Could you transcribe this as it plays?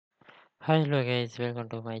Hello guys, welcome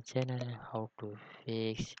to my channel. How to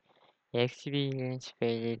fix experience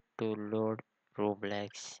failure to load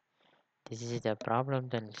Roblox. This is the problem.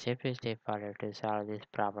 Then step for to solve this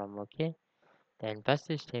problem. Okay. Then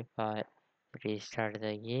first step for restart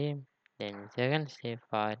the game. Then second step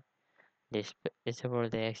for disable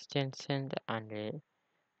the extension and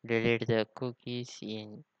delete the cookies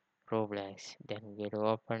in Roblox. Then get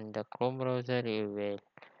open the Chrome browser. You will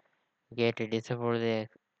get disable the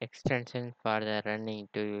extension for the running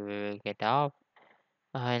to you will get off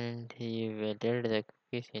and you will delete the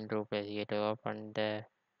cookies in Roblox. You to open the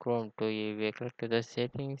Chrome to you will click to the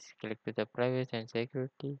settings, click to the privacy and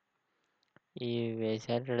security. You will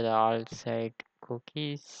set the all site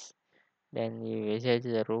cookies, then you will set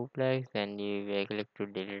the Roblox, then you will click to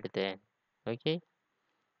delete them. Okay.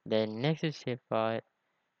 Then next step for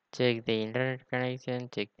check the internet connection,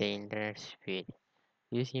 check the internet speed.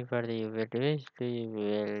 Using for the user device to you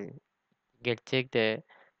will get check the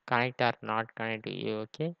connect or not connect to you.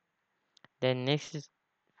 Okay. Then next is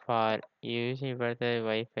for using for the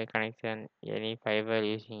Wi-Fi connection, any fiber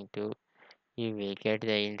using to you will get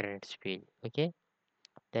the internet speed. Okay.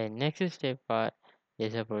 Then next step for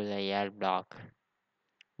disable the ad block.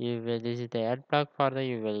 You will this is the ad block for the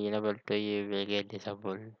you will enable to you will get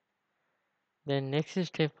disabled. Then next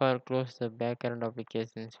step for close the background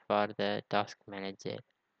applications for the task manager.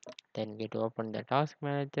 Then get open the task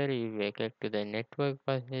manager. You will click to the network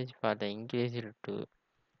percentage for the increase to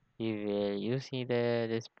you will using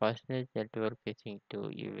this percentage network fetching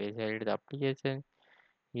to you will select the application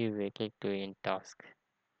you will click to in task.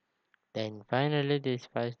 Then finally this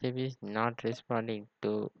first step is not responding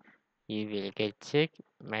to you will get check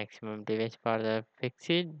maximum device for the fix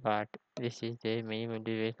it, but this is the minimum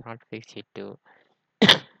device not fix it to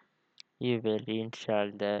you will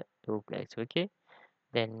reinstall the Roblox. Okay.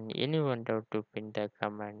 Then anyone doubt to pin the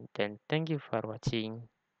command, then thank you for watching.